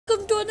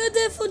welcome to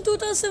another F1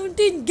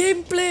 2017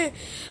 gameplay.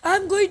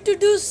 I'm going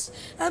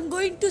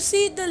to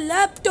see the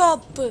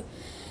laptop.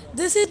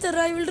 This is the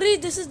rivalry,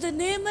 this is the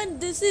name,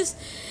 and this is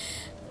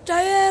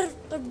tire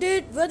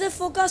update, weather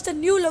forecast,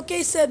 and new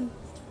location.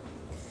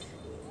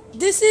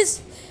 This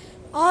is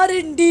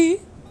R&D.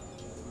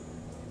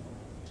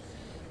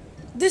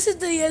 This is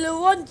the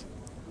yellow one.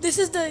 This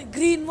is the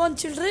green one,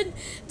 children.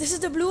 This is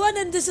the blue one,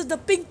 and this is the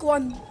pink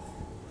one.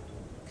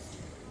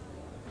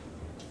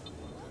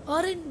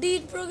 R&D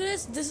in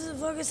progress. This is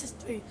progress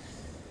history.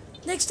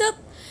 Next up,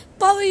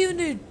 power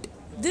unit.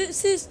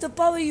 This is the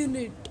power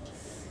unit.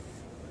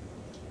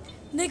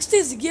 Next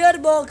is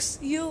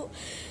gearbox. You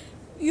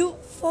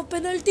for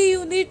penalty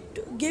you need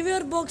to give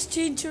your box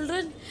change,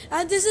 children.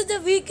 And this is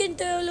the weekend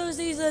travel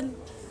season.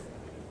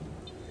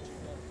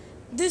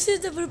 This is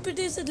the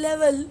repetition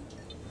level.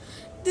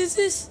 This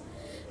is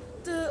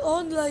the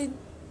online.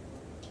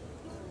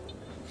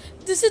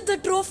 This is the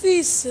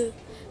trophies.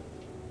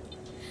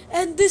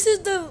 And this is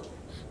the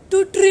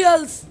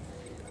tutorials.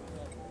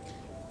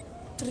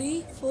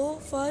 3, 4,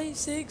 5,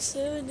 6,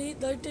 7,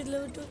 8, 9, 10,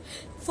 11, 12,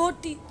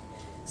 40,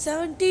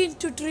 17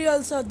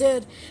 tutorials are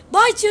there.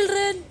 Bye,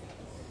 children.